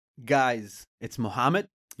Guys, it's Mohammed,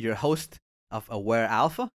 your host of Aware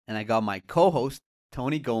Alpha, and I got my co host,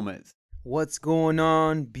 Tony Gomez. What's going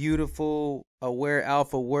on, beautiful Aware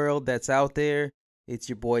Alpha world that's out there? It's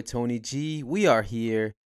your boy Tony G. We are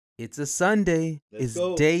here. It's a Sunday. Let's It's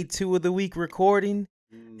go. day 2 of the week recording.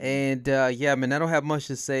 Mm. And yeah, man, I don't have much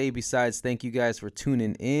to say besides thank you guys for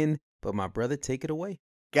tuning in. But my brother, take it away.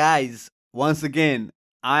 Guys, once again,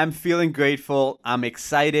 I'm feeling grateful. I'm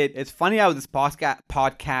excited. It's funny how this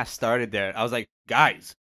podcast started there. I was like,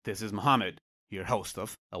 guys, this is Mohammed, your host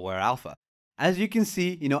of Aware Alpha. As you can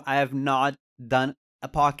see, I have not done a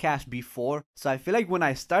podcast before. So I feel like when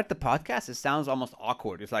I start the podcast, it sounds almost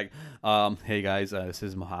awkward. It's like, hey guys, this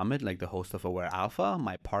is Mohammed, like the host of Aware Alpha,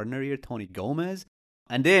 my partner here, Tony Gomez.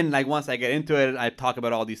 And then, like, once I get into it, I talk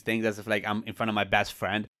about all these things as if, like, I'm in front of my best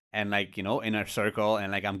friend and, like, in our circle,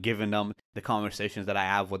 and, like, I'm giving them the conversations that I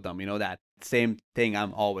have with them. That same thing.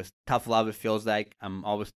 I'm always tough love. It feels like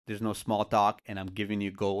there's no small talk, and I'm giving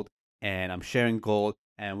you gold, and I'm sharing gold.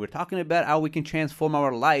 And we're talking about how we can transform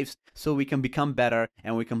our lives so we can become better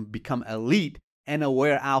and we can become elite and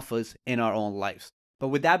aware alphas in our own lives. But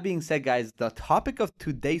with that being said, guys, the topic of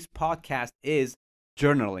today's podcast is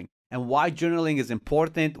journaling and why journaling is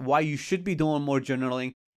important, why you should be doing more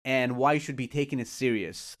journaling, and why you should be taking it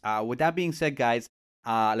serious. With that being said, guys,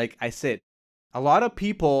 like I said, a lot of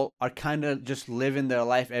people are kind of just living their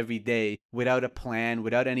life every day without a plan,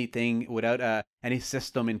 without anything, without any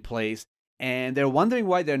system in place, and they're wondering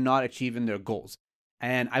why they're not achieving their goals.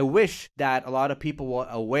 And I wish that a lot of people were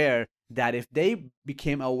aware that if they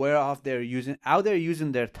became aware of their using how they're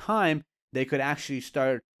using their time, they could actually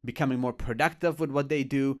start becoming more productive with what they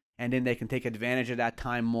do, and then they can take advantage of that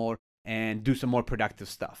time more and do some more productive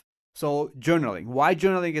stuff. So journaling, why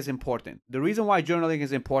journaling is important. The reason why journaling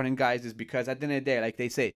is important, guys, is because at the end of the day, like they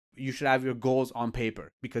say, you should have your goals on paper.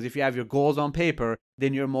 Because if you have your goals on paper,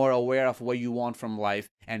 then you're more aware of what you want from life,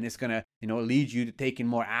 and it's gonna, lead you to taking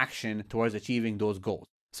more action towards achieving those goals.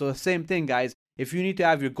 So the same thing, guys. If you need to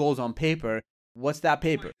have your goals on paper, what's that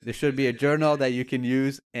paper? There should be a journal that you can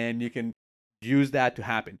use, and you can use that to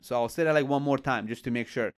happen. So I'll say that like one more time just to make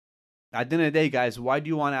sure. At the end of the day, guys, why do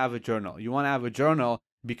you want to have a journal? You want to have a journal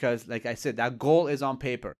because, like I said, that goal is on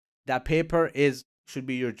paper. That paper should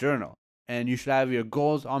be your journal, and you should have your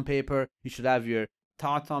goals on paper. You should have your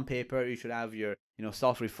thoughts on paper. You should have your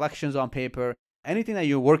self reflections on paper. Anything that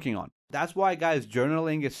you're working on. That's why, guys,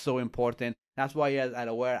 journaling is so important. That's why at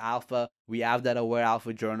Aware Alpha we have that Aware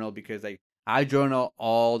Alpha journal, because like I journal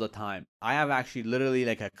all the time. I have actually literally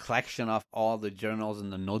like a collection of all the journals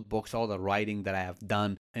and the notebooks, all the writing that I have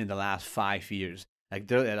done in the last 5 years.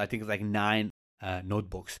 Like I think it's like 9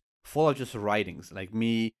 notebooks full of just writings, like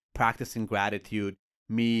me practicing gratitude,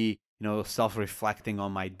 me self-reflecting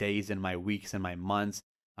on my days and my weeks and my months,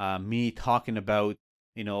 me talking about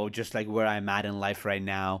just like where I'm at in life right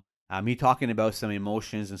now, me talking about some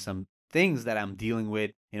emotions and some things that I'm dealing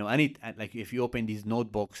with. Any like if you open these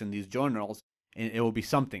notebooks and these journals, it will be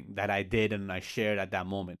something that I did and I shared at that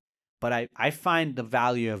moment. But I find the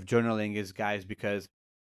value of journaling is, guys, because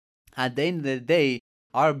at the end of the day,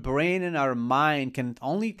 our brain and our mind can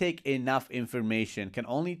only take enough information, can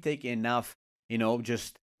only take enough,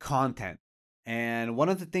 just content. And one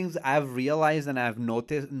of the things I've realized and I've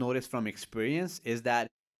noticed from experience is that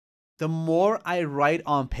the more I write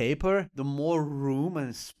on paper, the more room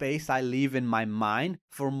and space I leave in my mind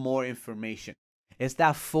for more information. It's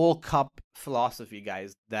that full cup philosophy,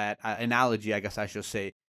 guys, that analogy, I guess I should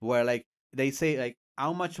say, where like they say, like,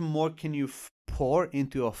 how much more can you pour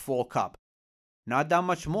into a full cup? Not that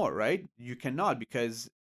much more, right? You cannot, because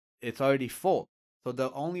it's already full. So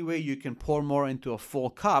the only way you can pour more into a full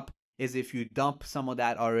cup is if you dump some of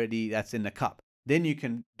that already that's in the cup. Then you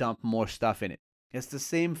can dump more stuff in it. It's the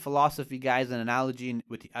same philosophy, guys, an analogy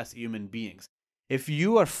with us human beings. If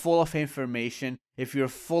you are full of information, if you're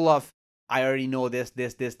full of, I already know this,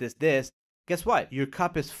 guess what? Your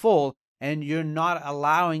cup is full, and you're not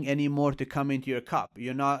allowing any more to come into your cup.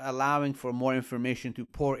 You're not allowing for more information to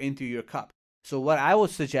pour into your cup. So what I would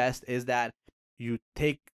suggest is that you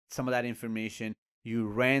take some of that information, you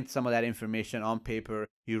rant some of that information on paper,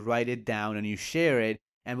 you write it down, and you share it.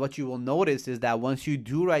 And what you will notice is that once you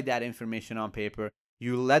do write that information on paper,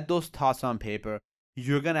 you let those thoughts on paper,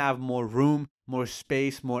 you're going to have more room, more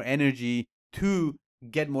space, more energy to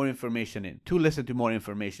get more information in, to listen to more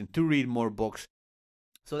information, to read more books.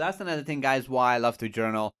 So that's another thing, guys, why I love to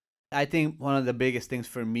journal. I think one of the biggest things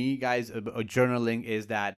for me, guys, about journaling is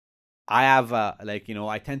that I have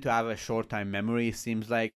I tend to have a short time memory. It seems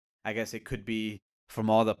like, I guess it could be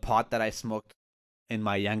from all the pot that I smoked in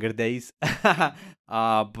my younger days.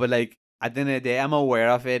 But like at the end of the day, I'm aware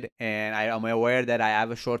of it, and I'm aware that I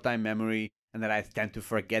have a short-time memory and that I tend to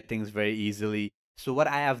forget things very easily. So what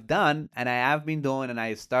I have done, and I have been doing, and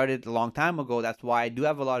I started a long time ago, that's why I do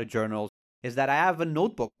have a lot of journals, is that I have a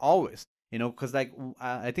notebook always. Because like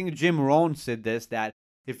I think Jim Rohn said this, that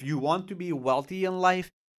if you want to be wealthy in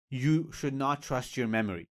life, you should not trust your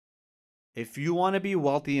memory. If you want to be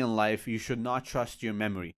wealthy in life, you should not trust your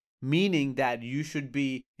memory. Meaning that you should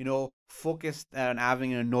be, focused on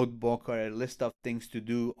having a notebook or a list of things to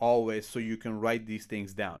do always so you can write these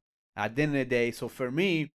things down. At the end of the day, so for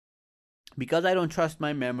me, because I don't trust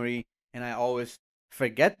my memory and I always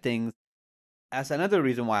forget things, that's another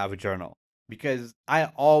reason why I have a journal. Because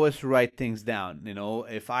I always write things down.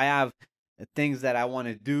 If I have things that I want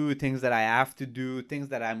to do, things that I have to do, things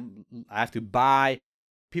that I have to buy,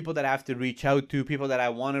 people that I have to reach out to, people that I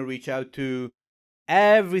want to reach out to,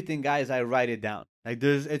 everything, guys, I write it down. Like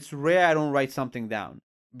it's rare I don't write something down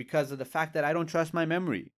because of the fact that I don't trust my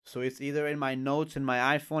memory. So it's either in my notes, in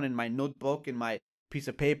my iPhone, in my notebook, in my piece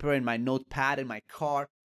of paper, in my notepad, in my car.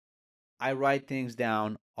 I write things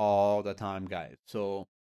down all the time, guys. So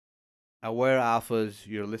aware alphas,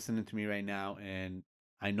 you're listening to me right now, and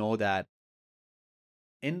I know that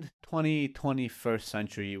in 21st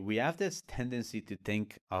century, we have this tendency to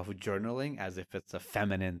think of journaling as if it's a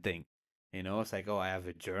feminine thing. It's like, oh, I have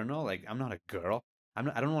a journal. Like, I'm not a girl.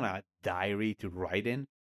 I don't want a diary to write in.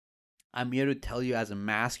 I'm here to tell you, as a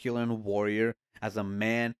masculine warrior, as a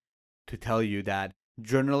man, to tell you that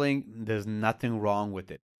journaling, there's nothing wrong with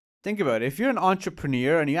it. Think about it. If you're an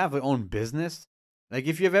entrepreneur and you have your own business, like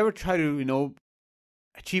if you've ever tried to,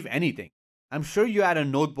 achieve anything, I'm sure you had a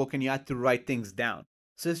notebook and you had to write things down.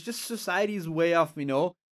 So it's just society's way of,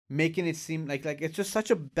 making it seem like it's just such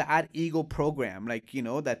a bad ego program,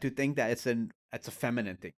 that to think that it's a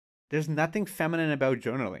feminine thing. There's nothing feminine about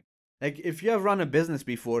journaling. Like if you have run a business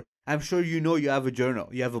before, I'm sure you have a journal,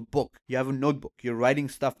 you have a book, you have a notebook, you're writing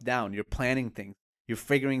stuff down, you're planning things, you're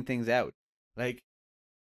figuring things out. Like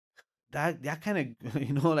that kind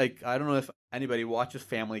of like I don't know if anybody watches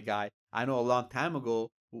Family Guy. I know a long time ago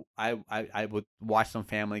I would watch some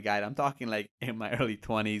Family Guy. I'm talking like in my early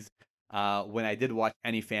 20s, when I did watch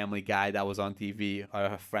any Family Guy that was on TV or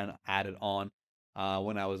a friend had it on,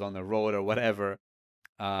 when I was on the road or whatever.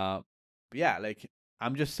 uh yeah, like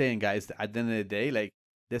I'm just saying, guys, at the end of the day, like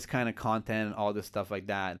this kind of content, all this stuff like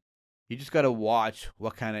that, you just got to watch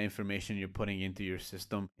what kind of information you're putting into your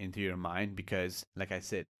system, into your mind, because like I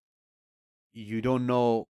said, you don't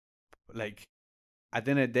know, like at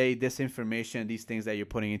the end of the day, this information, these things that you're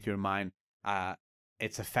putting into your mind, uh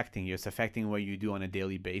it's affecting you, it's affecting what you do on a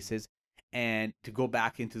daily basis. And to go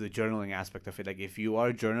back into the journaling aspect of it, like if you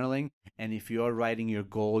are journaling and if you are writing your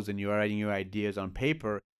goals and you are writing your ideas on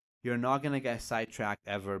paper, you're not going to get sidetracked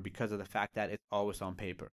ever because of the fact that it's always on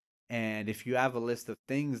paper. And if you have a list of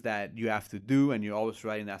things that you have to do and you're always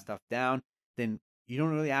writing that stuff down, then you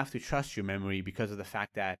don't really have to trust your memory because of the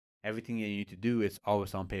fact that everything that you need to do is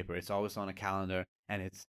always on paper, it's always on a calendar, and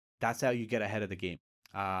that's how you get ahead of the game.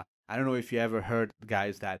 I don't know if you ever heard,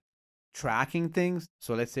 guys, that tracking things.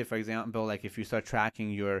 So let's say, for example, like if you start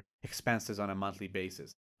tracking your expenses on a monthly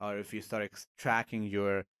basis, or if you start tracking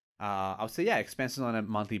your, I would say, yeah, expenses on a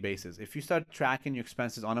monthly basis. If you start tracking your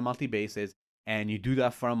expenses on a monthly basis and you do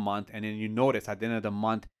that for a month, and then you notice at the end of the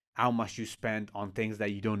month how much you spend on things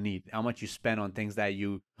that you don't need, how much you spend on things that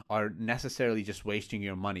you are necessarily just wasting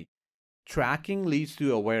your money. Tracking leads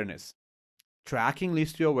to awareness. Tracking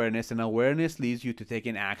leads to awareness, and awareness leads you to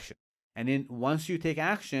taking action. And then once you take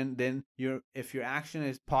action, then if your action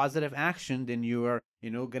is positive action, then you are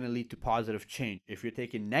going to lead to positive change. If you're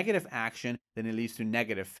taking negative action, then it leads to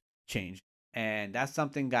negative change. And that's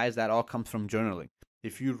something, guys, that all comes from journaling.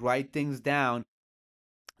 If you write things down,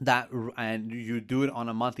 that and you do it on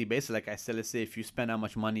a monthly basis, like I said, let's say if you spend how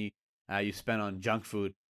much money you spend on junk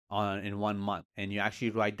food on in 1 month, and you actually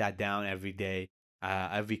write that down every day,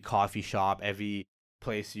 every coffee shop, every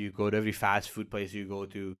place you go to, every fast food place you go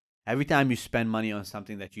to, every time you spend money on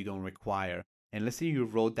something that you don't require, and let's say you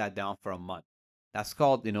wrote that down for a month. That's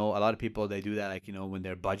called, a lot of people, they do that, like, when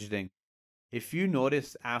they're budgeting. If you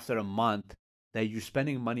notice after a month that you're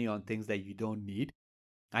spending money on things that you don't need,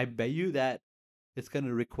 I bet you that it's going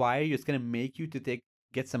to require you, it's going to make you to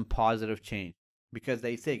get some positive change. Because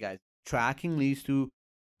they say, guys, tracking leads to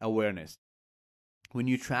awareness. When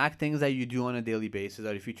you track things that you do on a daily basis,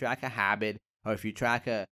 or if you track a habit, or if you track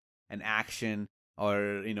an action,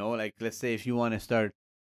 or like let's say if you want to start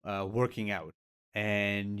working out,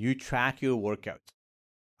 and you track your workouts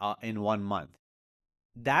in 1 month,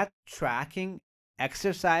 that tracking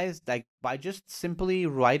exercise, like by just simply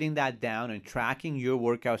writing that down and tracking your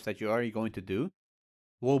workouts that you're already going to do,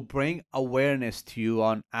 will bring awareness to you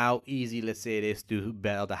on how easy, let's say, it is to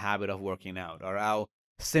build a habit of working out, or how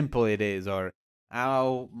simple it is, or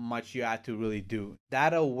how much you have to really do.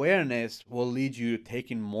 That awareness will lead you to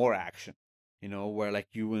taking more action, where like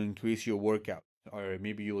you will increase your workout, or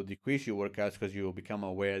maybe you will decrease your workouts because you will become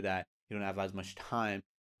aware that you don't have as much time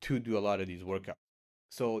to do a lot of these workouts.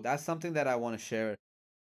 So that's something that I want to share,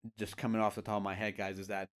 just coming off the top of my head, guys, is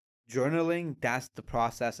that journaling, that's the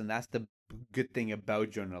process, and that's the good thing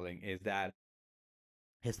about journaling, is that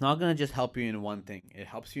it's not going to just help you in one thing. It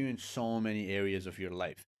helps you in so many areas of your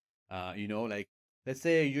life. Like, let's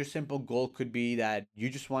say your simple goal could be that you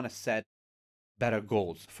just want to set better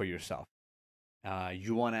goals for yourself.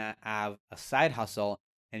 You want to have a side hustle,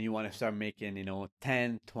 and you want to start making,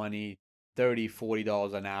 10, 20, 30,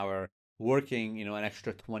 $40 an hour, working, an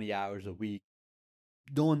extra 20 hours a week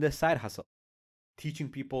doing this side hustle, teaching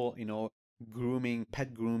people, grooming,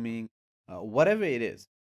 pet grooming, whatever it is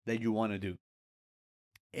that you want to do.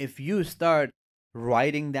 If you start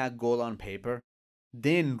writing that goal on paper,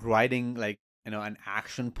 then writing like, an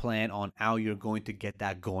action plan on how you're going to get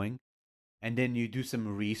that going, and then you do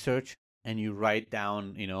some research and you write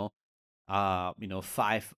down,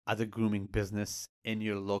 5 other grooming business in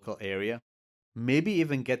your local area. Maybe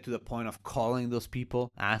even get to the point of calling those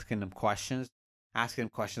people, asking them questions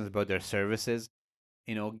about their services,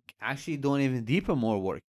 actually doing even deeper more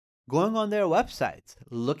work, going on their websites,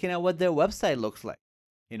 looking at what their website looks like,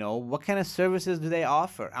 what kind of services do they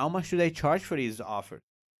offer, how much do they charge for these offers.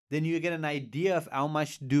 Then you get an idea of how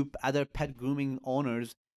much do other pet grooming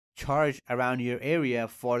owners charge around your area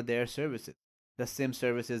for their services, the same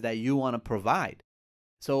services that you want to provide.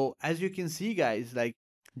 So as you can see, guys, like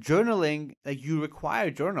journaling, like you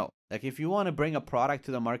require journal. Like if you want to bring a product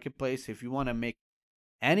to the marketplace, if you want to make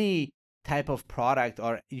any type of product,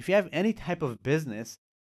 or if you have any type of business,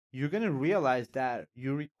 you're going to realize that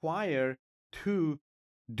you require to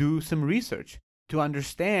do some research to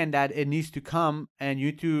understand that it needs to come, and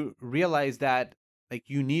you to realize that like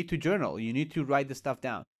you need to journal, you need to write the stuff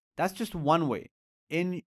down. That's just one way.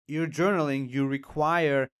 In your journaling, you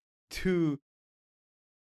require to,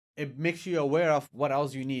 it makes you aware of what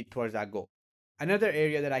else you need towards that goal. Another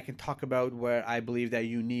area that I can talk about where I believe that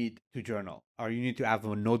you need to journal, or you need to have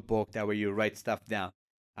a notebook that way you write stuff down.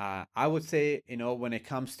 I would say, when it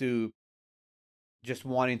comes to just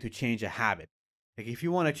wanting to change a habit, like if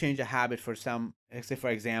you want to change a habit for some, let's say for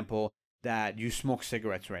example, that you smoke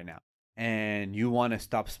cigarettes right now and you want to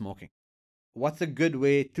stop smoking. What's a good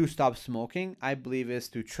way to stop smoking? I believe is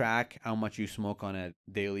to track how much you smoke on a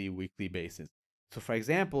daily, weekly basis. So for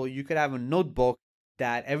example, you could have a notebook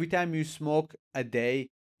that every time you smoke a day,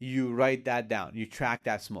 you write that down. You track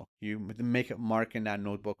that smoke. You make a mark in that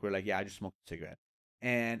notebook where like, yeah, I just smoked a cigarette.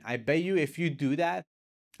 And I bet you if you do that,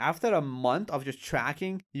 after a month of just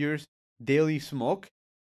tracking your daily smoke,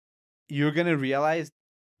 you're going to realize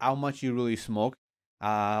how much you really smoke.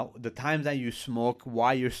 The times that you smoke,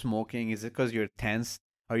 why you're smoking, is it because you're tense?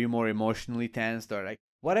 Are you more emotionally tensed, or like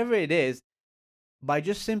whatever it is? By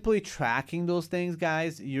just simply tracking those things,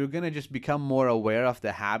 guys, you're going to just become more aware of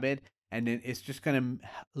the habit, and then it's just going to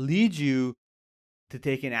lead you to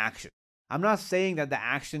taking action. I'm not saying that the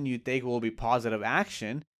action you take will be positive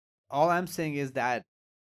action. All I'm saying is that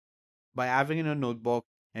by having a notebook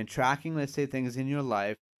and tracking, let's say, things in your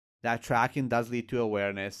life, that tracking does lead to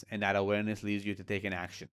awareness, and that awareness leads you to take an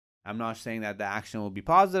action. I'm not saying that the action will be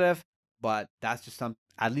positive, but that's just some,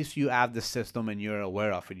 at least you have the system and you're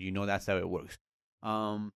aware of it. You know that's how it works.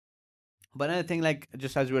 But another thing, like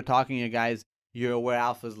just as we were talking, you guys, you're aware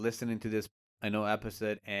alphas listening to this,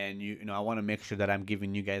 episode, and I want to make sure that I'm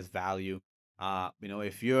giving you guys value.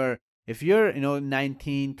 If you're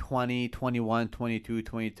 19, 20, 21, 22,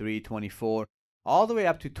 23, 24, all the way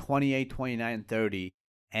up to 28, 29, 30,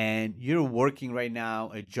 and you're working right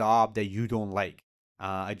now a job that you don't like,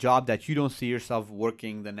 a job that you don't see yourself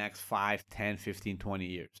working the next 5, 10, 15, 20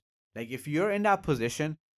 years. Like if you're in that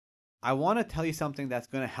position, I want to tell you something that's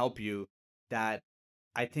going to help you, that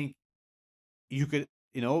I think you could,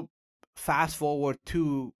 fast forward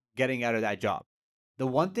to getting out of that job. The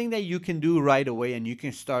one thing that you can do right away, and you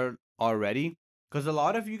can start already, because a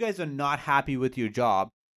lot of you guys are not happy with your job,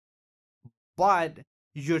 but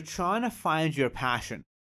you're trying to find your passion.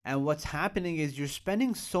 And what's happening is you're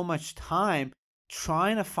spending so much time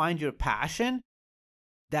trying to find your passion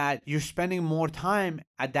that you're spending more time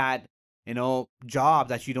at that, job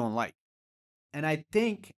that you don't like. And I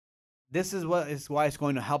think this is why it's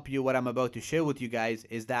going to help you. What I'm about to share with you guys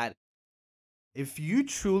is that if you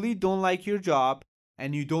truly don't like your job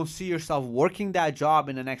and you don't see yourself working that job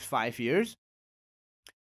in the next 5 years,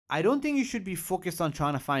 I don't think you should be focused on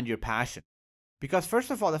trying to find your passion. Because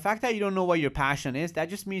first of all, the fact that you don't know what your passion is, that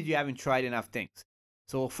just means you haven't tried enough things.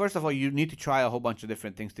 So first of all, you need to try a whole bunch of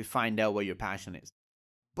different things to find out what your passion is.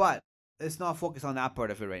 But let's not focus on that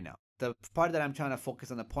part of it right now. The part that I'm trying to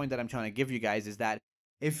focus on, the point that I'm trying to give you guys is that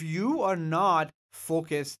if you are not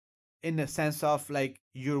focused in the sense of like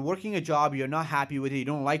you're working a job, you're not happy with it, you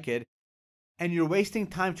don't like it, and you're wasting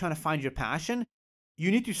time trying to find your passion, you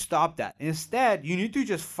need to stop that. Instead, you need to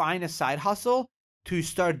just find a side hustle to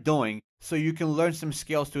start doing so you can learn some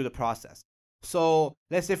skills through the process. So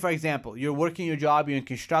let's say, for example, you're working your job, you're in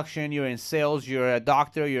construction, you're in sales, you're a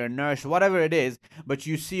doctor, you're a nurse, whatever it is, but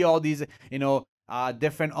you see all these,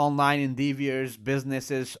 different online endeavors,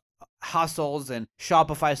 businesses, hustles, and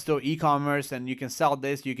Shopify store, e-commerce, and you can sell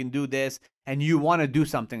this, you can do this, and you want to do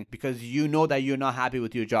something because you know that you're not happy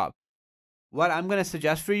with your job. What I'm going to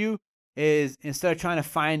suggest for you is instead of trying to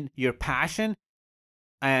find your passion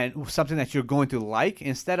and something that you're going to like,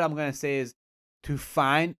 instead I'm going to say is to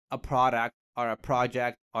find a product or a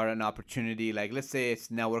project or an opportunity. Like let's say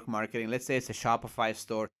it's network marketing, let's say it's a Shopify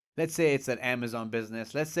store, let's say it's an Amazon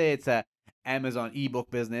business, let's say it's a Amazon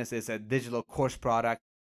ebook business, it's a digital course product.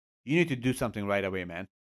 You need to do something right away, man.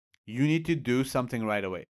 You need to do something right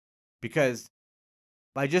away, because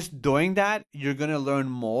by just doing that, you're going to learn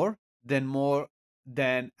more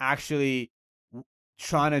than actually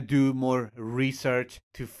trying to do more research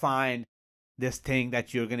to find this thing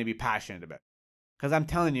that you're going to be passionate about. Because I'm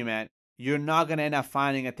telling you, man, you're not going to end up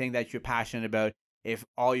finding a thing that you're passionate about if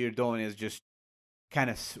all you're doing is just kind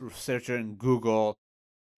of searching Google.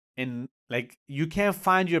 And like, you can't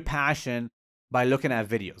find your passion by looking at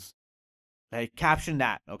videos. Like, caption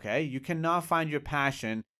that, okay? You cannot find your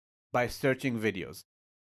passion by searching videos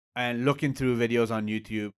and looking through videos on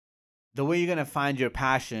YouTube. The way you're going to find your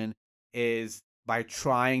passion is by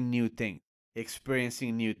trying new things,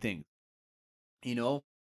 experiencing new things.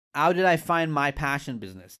 How did I find my passion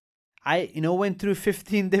business? I, went through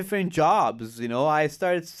 15 different jobs. I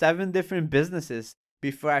started 7 different businesses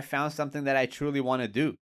before I found something that I truly want to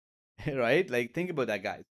do. Right? Like, think about that,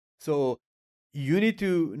 guys. So you need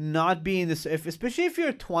to not be in this, especially if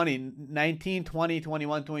you're 20, 19, 20,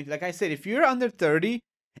 21, 20. Like I said, if you're under 30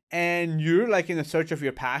 and you're like in the search of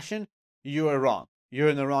your passion, you are wrong. You're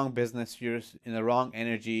in the wrong business. You're in the wrong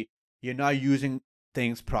energy. You're not using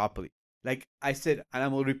things properly. Like I said, and I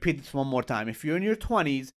will repeat this one more time. If you're in your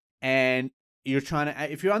 20s and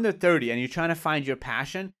if you're under 30 and you're trying to find your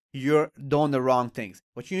passion, you're doing the wrong things.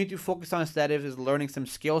 What you need to focus on instead is learning some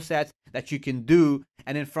skill sets that you can do.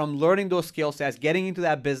 And then from learning those skill sets, getting into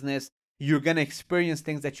that business, you're going to experience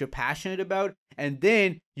things that you're passionate about. And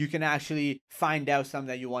then you can actually find out something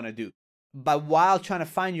that you want to do. But while trying to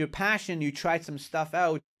find your passion, you try some stuff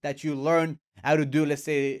out that you learn how to do. Let's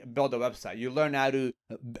say build a website. You learn how to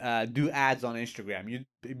do ads on Instagram.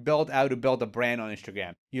 You build how to build a brand on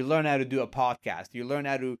Instagram. You learn how to do a podcast. You learn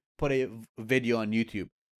how to put a video on YouTube.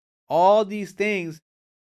 All these things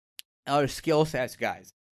are skill sets,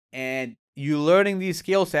 guys. And you learning these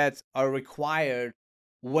skill sets are required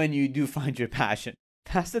when you do find your passion.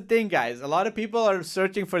 That's the thing, guys. A lot of people are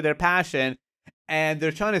searching for their passion and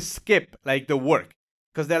they're trying to skip like the work,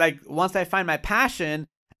 because they're like, once I find my passion,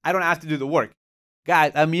 I don't have to do the work.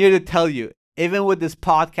 Guys, I'm here to tell you, even with this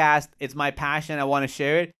podcast, it's my passion. I want to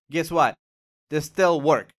share it. Guess what? There's still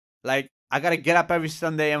work. Like, I got to get up every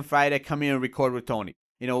Sunday and Friday, come here and record with Tony.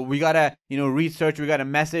 We got to, research. We got to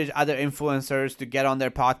message other influencers to get on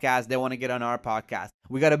their podcast. They want to get on our podcast.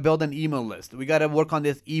 We got to build an email list. We got to work on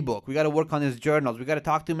this ebook. We got to work on these journals. We got to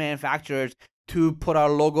talk to manufacturers to put our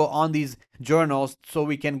logo on these journals so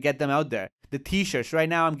we can get them out there. The t-shirts. Right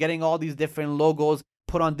now, I'm getting all these different logos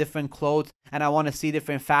put on different clothes, and I want to see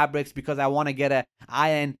different fabrics because I want to get a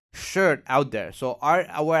iron shirt out there. So our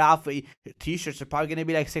Alpha t-shirts are probably going to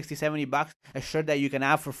be like 60, 70 bucks, a shirt that you can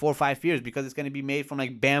have for 4 or 5 years because it's going to be made from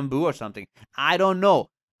like bamboo or something. I don't know.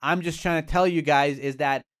 I'm just trying to tell you guys is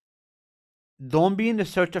that don't be in the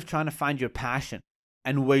search of trying to find your passion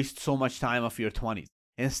and waste so much time of your 20s.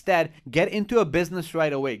 Instead, get into a business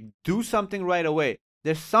right away. Do something right away.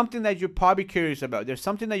 There's something that you're probably curious about. There's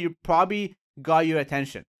something that you probably got your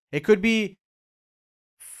attention. It could be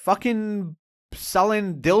fucking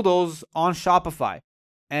selling dildos on Shopify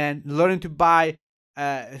and learning to buy,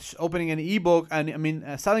 opening an ebook,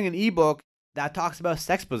 selling an ebook that talks about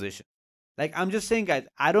sex position. Like, I'm just saying, guys,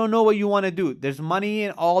 I don't know what you want to do. There's money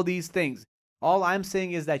in all these things. All I'm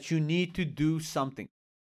saying is that you need to do something.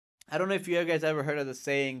 I don't know if you guys ever heard of the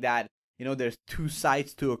saying that, there's 2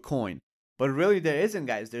 sides to a coin. But really there isn't,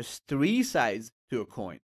 guys. There's 3 sides to a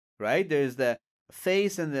coin, right? There's the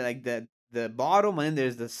face and the bottom, and then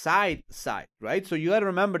there's the side, right? So you got to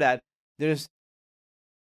remember that there's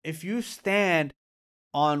if you stand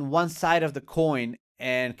on one side of the coin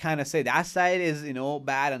and kind of say that side is,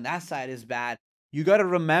 bad and that side is bad, you got to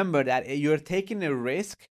remember that you're taking a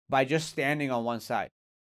risk by just standing on one side.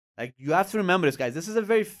 Like, you have to remember this, guys. This is a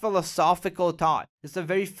very philosophical thought. It's a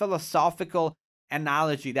very philosophical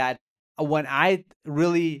analogy that when I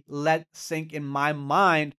really let sink in my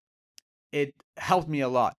mind, it helped me a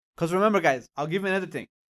lot. Because remember, guys, I'll give you another thing.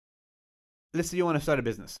 Let's say you want to start a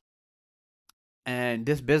business. And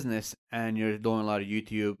this business, and you're doing a lot of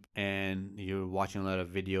YouTube, and you're watching a lot of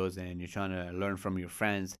videos, and you're trying to learn from your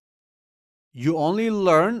friends. You only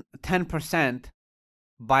learn 10%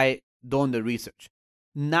 by doing the research.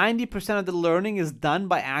 90% of the learning is done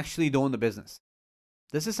by actually doing the business.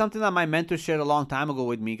 This is something that my mentor shared a long time ago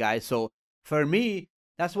with me, guys. So for me,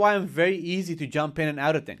 that's why I'm very easy to jump in and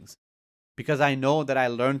out of things, because I know that I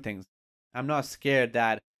learn things. I'm not scared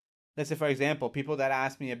that, let's say, for example, people that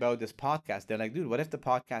ask me about this podcast, they're like, dude, what if the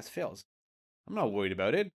podcast fails? I'm not worried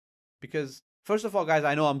about it, because first of all, guys,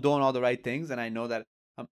 I know I'm doing all the right things, and I know that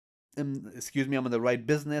I'm in the right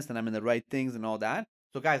business, and I'm in the right things and all that.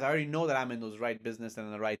 So guys, I already know that I'm in those right business and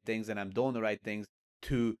in the right things, and I'm doing the right things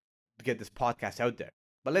to get this podcast out there.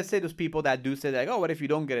 But let's say those people that do say like, oh, what if you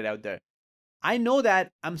don't get it out there? I know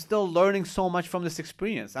that I'm still learning so much from this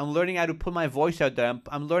experience. I'm learning how to put my voice out there.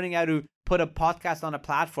 I'm learning how to put a podcast on a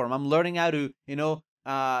platform. I'm learning how to,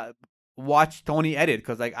 watch Tony edit,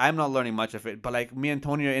 because like I'm not learning much of it, but like me and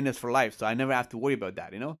Tony are in this for life, so I never have to worry about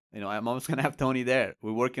that. I'm always gonna have Tony there.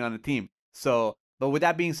 We're working on a team. So, but with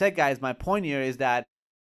that being said, guys, my point here is that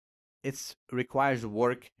it requires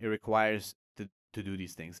work. It requires to do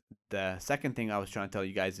these things. The second thing I was trying to tell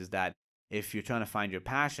you guys is that if you're trying to find your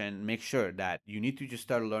passion, make sure that you need to just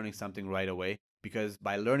start learning something right away, because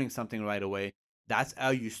by learning something right away, that's how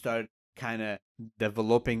you start kind of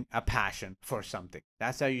developing a passion for something.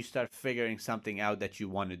 That's how you start figuring something out that you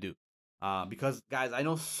want to do. Because, guys, I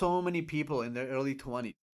know so many people in their early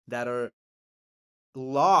 20s that are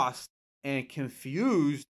lost and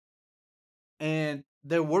confused, and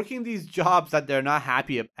they're working these jobs that they're not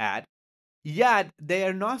happy at, yet they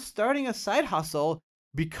are not starting a side hustle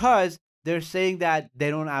because they're saying that they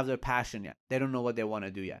don't have their passion yet. They don't know what they want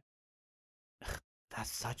to do yet.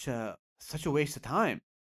 That's such a waste of time.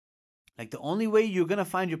 Like, the only way you're going to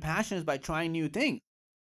find your passion is by trying new things.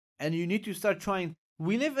 And you need to start trying.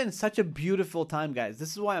 We live in such a beautiful time, guys.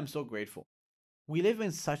 This is why I'm so grateful. We live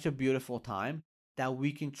in such a beautiful time that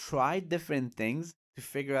we can try different things to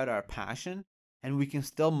figure out our passion, and we can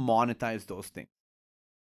still monetize those things.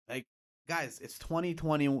 Like, guys, it's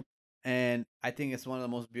 2020, and I think it's one of the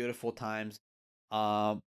most beautiful times.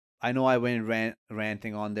 I know I went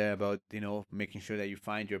ranting on there about, making sure that you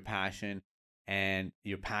find your passion, and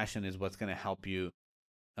your passion is what's going to help you.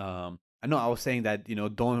 I know I was saying that,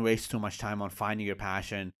 don't waste too much time on finding your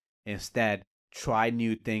passion. Instead, try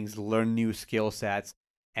new things, learn new skill sets.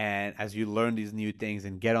 And as you learn these new things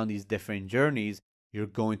and get on these different journeys, you're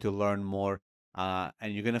going to learn more. And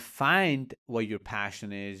you're going to find what your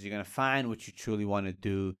passion is. You're going to find what you truly want to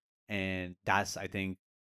do. And I think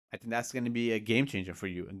that's going to be a game changer for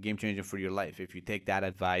you, a game changer for your life, if you take that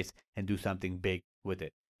advice and do something big with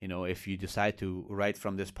it. If you decide to write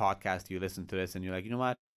from this podcast, you listen to this and you're like, you know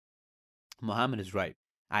what? Mohammed is right.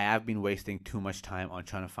 I have been wasting too much time on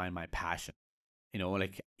trying to find my passion.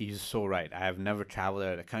 Like, he's so right. I have never traveled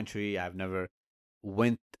out of the country. I've never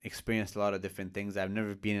experienced a lot of different things. I've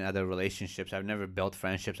never been in other relationships. I've never built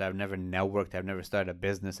friendships. I've never networked. I've never started a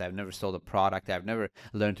business. I've never sold a product. I've never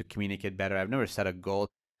learned to communicate better. I've never set a goal.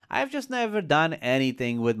 I've just never done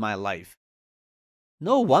anything with my life.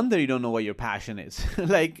 No wonder you don't know what your passion is.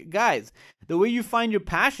 Like, guys, the way you find your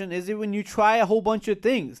passion is when you try a whole bunch of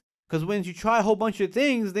things. Because when you try a whole bunch of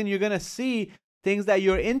things, then you're going to see things that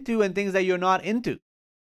you're into and things that you're not into.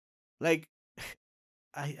 Like,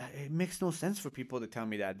 it makes no sense for people to tell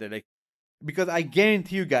me that. They're like, because I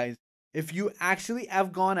guarantee you guys, if you actually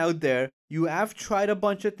have gone out there, you have tried a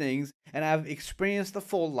bunch of things and have experienced a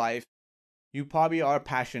full life, you probably are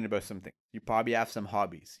passionate about something. You probably have some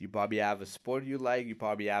hobbies. You probably have a sport you like. You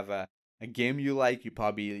probably have a game you like. You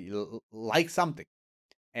probably like something.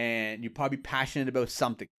 And you're probably passionate about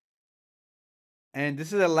something. And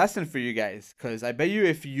this is a lesson for you guys, because I bet you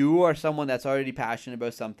if you are someone that's already passionate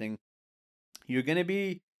about something, you're going to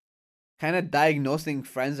be kind of diagnosing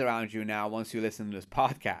friends around you now once you listen to this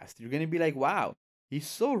podcast. You're going to be like, wow, he's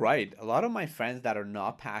so right. A lot of my friends that are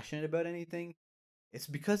not passionate about anything, it's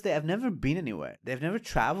because they have never been anywhere. They've never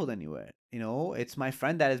traveled anywhere. It's my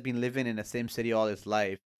friend that has been living in the same city all his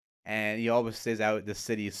life. And he always says out the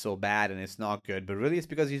city is so bad and it's not good. But really, it's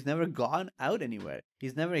because he's never gone out anywhere.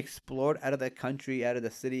 He's never explored out of the country, out of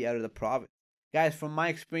the city, out of the province. guys, from my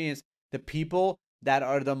experience, the people that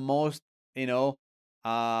are the most, you know,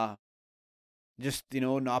 uh, just,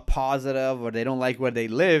 not positive, or they don't like where they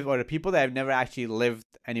live, or the people that have never actually lived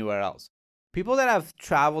anywhere else. People that have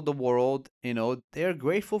traveled the world, they're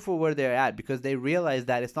grateful for where they're at, because they realize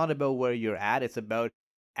that it's not about where you're at, it's about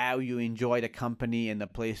how you enjoy the company and the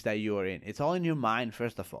place that you are in. It's all in your mind,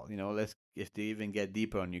 first of all. Let's, if they even get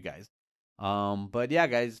deeper on you guys. But yeah,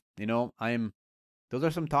 guys, I'm those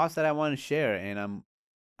are some thoughts that I want to share, and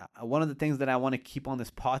one of the things that I want to keep on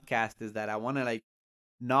this podcast is that I want to, like,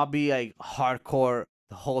 not be like hardcore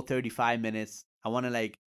the whole 35 minutes. I want to,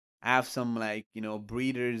 like, have some, like,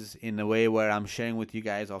 breathers, in a way where I'm sharing with you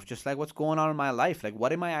guys of just like what's going on in my life. Like,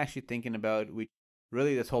 what am I actually thinking about, which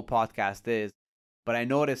really this whole podcast is. But I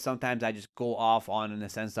notice sometimes I just go off on, in the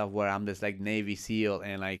sense of where I'm this, like, Navy SEAL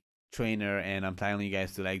and, like, trainer, and I'm telling you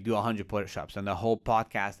guys to, like, do 100 push-ups, and the whole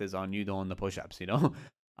podcast is on you doing the push-ups.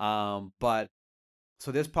 But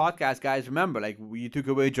so this podcast, guys, remember, like, you took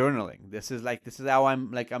away journaling. This is how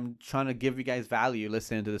I'm trying to give you guys value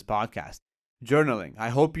listening to this podcast. Journaling. I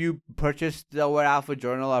hope you purchase the Aware Alpha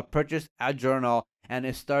journal, or purchase a journal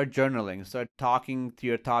and start journaling. Start talking to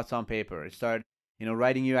your thoughts on paper. Start,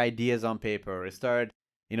 writing your ideas on paper. Start,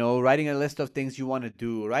 writing a list of things you want to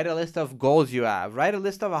do. Write a list of goals you have. Write a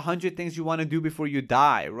list of 100 things you want to do before you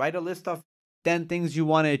die. Write a list of 10 things you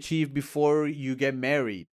want to achieve before you get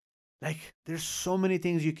married. Like, there's so many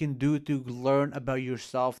things you can do to learn about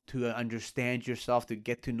yourself, to understand yourself, to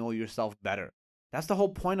get to know yourself better. That's the whole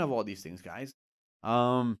point of all these things, guys.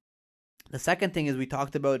 The second thing is, we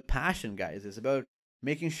talked about passion, guys. It's about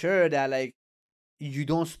making sure that, like, you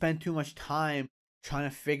don't spend too much time trying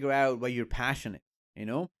to figure out what you're passionate.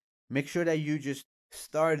 Make sure that you just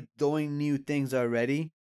start doing new things already,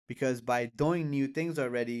 because by doing new things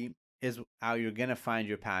already is how you're gonna find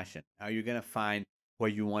your passion, how you're gonna find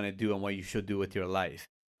what you want to do and what you should do with your life.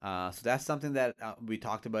 So that's something that we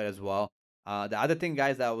talked about as well. The other thing,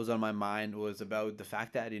 guys, that was on my mind was about the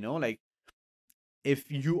fact that, like, if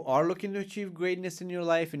you are looking to achieve greatness in your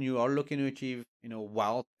life, and you are looking to achieve,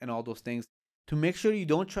 wealth and all those things, to make sure you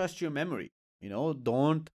don't trust your memory.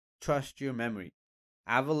 Don't trust your memory.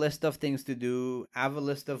 Have a list of things to do, have a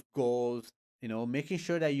list of goals, making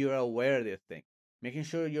sure that you're aware of this thing, making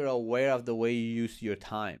sure you're aware of the way you use your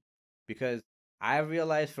time. Because I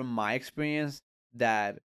realized from my experience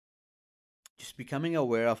that just becoming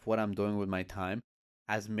aware of what I'm doing with my time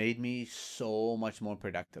has made me so much more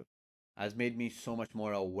productive, has made me so much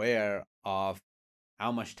more aware of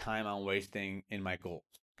how much time I'm wasting in my goals,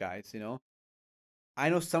 guys. I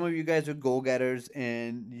know some of you guys are goal getters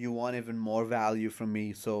and you want even more value from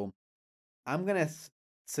me. So I'm going to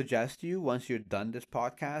suggest you, once you're done this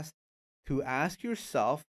podcast, to ask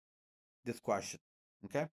yourself this question.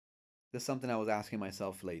 Okay? This is something I was asking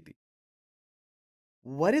myself lately.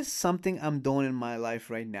 What is something I'm doing in my life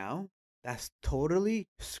right now that's totally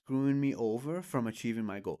screwing me over from achieving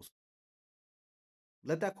my goals?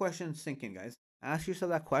 Let that question sink in, guys. Ask yourself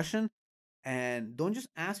that question, and don't just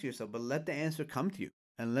ask yourself, but let the answer come to you.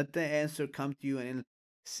 And let the answer come to you, and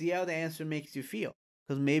see how the answer makes you feel.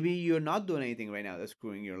 Because maybe you're not doing anything right now that's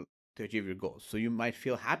screwing you to achieve your goals. So you might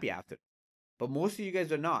feel happy after. But most of you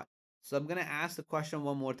guys are not. So I'm going to ask the question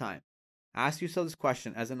one more time. Ask yourself this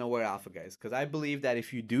question as an Aware Alpha, guys, because I believe that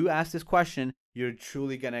if you do ask this question, you're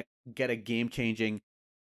truly going to get a game-changing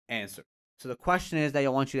answer. So the question is that I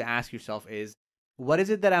want you to ask yourself is, what is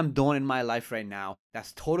it that I'm doing in my life right now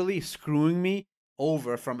that's totally screwing me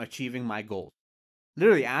over from achieving my goals?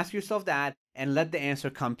 Literally ask yourself that and let the answer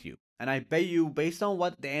come to you. And I bet you, based on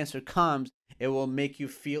what the answer comes, it will make you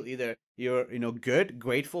feel either you're, good,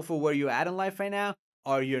 grateful for where you're at in life right now,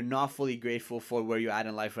 or you're not fully grateful for where you're at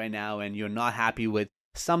in life right now, and you're not happy with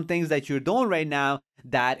some things that you're doing right now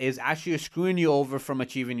that is actually screwing you over from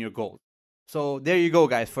achieving your goals. So there you go,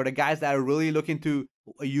 guys. For the guys that are really looking to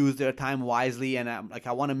use their time wisely, and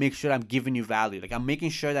I want to make sure I'm giving you value. Like, I'm making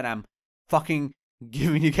sure that I'm fucking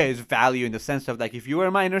giving you guys value, in the sense of, like, if you are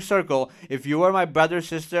in my inner circle, if you are my brother,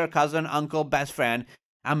 sister, cousin, uncle, best friend,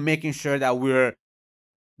 I'm making sure that we're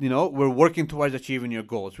working towards achieving your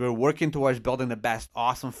goals. We're working towards building the best,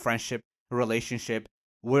 awesome friendship, relationship.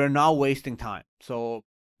 We're not wasting time. So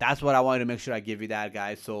that's what I wanted to make sure I give you that,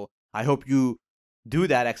 guys. So I hope you do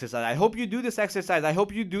that exercise. I hope you do this exercise. I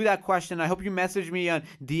hope you do that question. I hope you message me and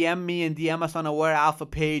DM us on Aware Alpha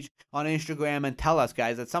page on Instagram and tell us,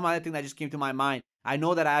 guys. That's some other thing that just came to my mind. I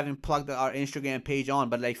know that I haven't plugged our Instagram page on,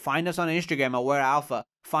 but, like, find us on Instagram, Aware Alpha.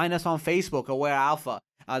 Find us on Facebook, Aware Alpha.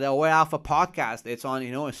 The Aware Alpha podcast. It's on,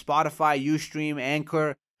 Spotify, Ustream,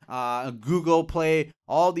 Anchor, Google Play,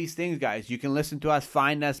 all these things, guys. You can listen to us,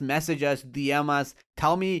 find us, message us, DM us.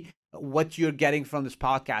 Tell me what you're getting from this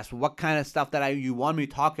podcast, what kind of stuff that you want me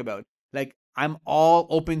to talk about. Like, I'm all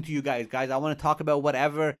open to you guys. Guys, I want to talk about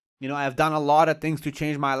whatever. I've done a lot of things to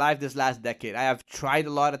change my life this last decade. I have tried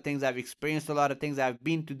a lot of things. I've experienced a lot of things. I've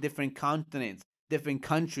been to different continents, different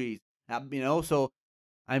countries. So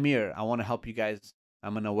I'm here. I want to help you guys.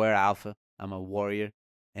 I'm an aware alpha. I'm a warrior,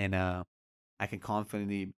 and I can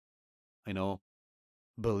confidently, you know,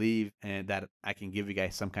 believe and that I can give you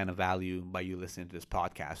guys some kind of value by you listening to this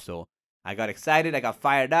podcast. So I got excited, I got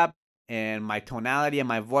fired up, and my tonality and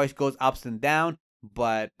my voice goes ups and down.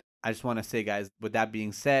 But I just want to say, guys, with that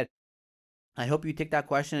being said, I hope you take that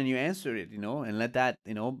question and you answer it, and let that,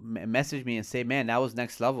 message me and say, man, that was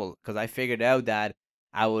next level. Because I figured out that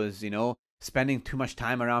I was, spending too much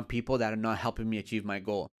time around people that are not helping me achieve my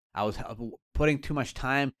goal. I was putting too much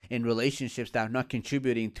time in relationships that are not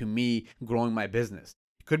contributing to me growing my business.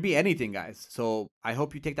 It could be anything, guys. So I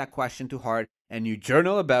hope you take that question to heart and you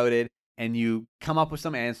journal about it and you come up with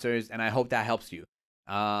some answers. And I hope that helps you.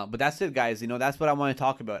 But that's it, guys. That's what I want to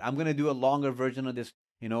talk about. I'm going to do a longer version of this,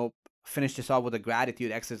 finish this off with a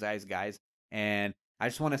gratitude exercise, guys. And I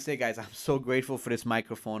just want to say, guys, I'm so grateful for this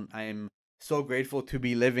microphone. I'm so grateful to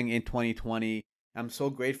be living in 2020. I'm so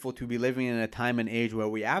grateful to be living in a time and age where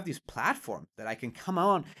we have these platforms that I can come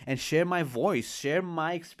on and share my voice, share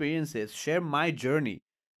my experiences, share my journey.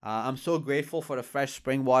 I'm so grateful for the fresh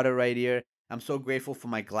spring water right here. I'm so grateful for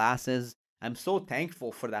my glasses. I'm so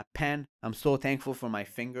thankful for that pen. I'm so thankful for my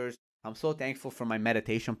fingers. I'm so thankful for my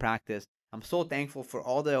meditation practice. I'm so thankful for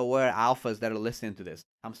all the aware alphas that are listening to this.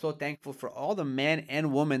 I'm so thankful for all the men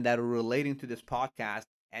and women that are relating to this podcast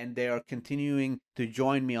and they are continuing to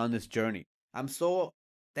join me on this journey. I'm so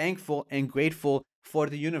thankful and grateful for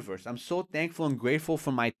the universe. I'm so thankful and grateful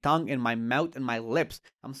for my tongue and my mouth and my lips.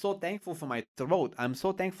 I'm so thankful for my throat. I'm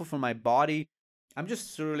so thankful for my body. I'm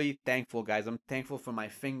just really thankful, guys. I'm thankful for my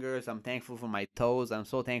fingers. I'm thankful for my toes. I'm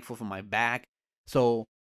so thankful for my back. So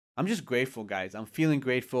I'm just grateful, guys. I'm feeling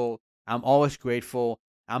grateful. I'm always grateful.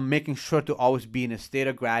 I'm making sure to always be in a state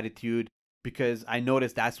of gratitude because I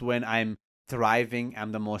notice that's when I'm thriving.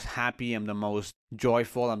 I'm the most happy. I'm the most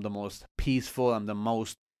joyful. I'm the most peaceful. I'm the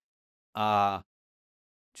most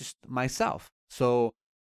just myself. So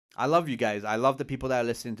I love you guys. I love the people that are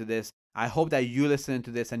listening to this. I hope that you listen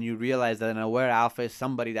to this and you realize that an aware alpha is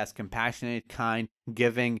somebody that's compassionate, kind,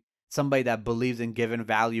 giving, somebody that believes in giving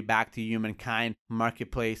value back to humankind,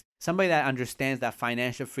 marketplace, somebody that understands that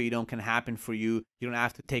financial freedom can happen for you. You don't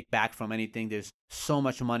have to take back from anything. There's so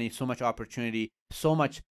much money, so much opportunity, so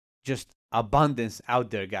much just abundance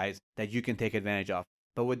out there, guys, that you can take advantage of.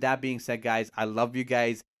 But with that being said, guys, I love you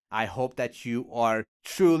guys. I hope that you are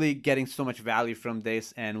truly getting so much value from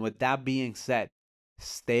this. And with that being said,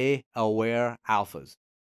 stay aware, alphas.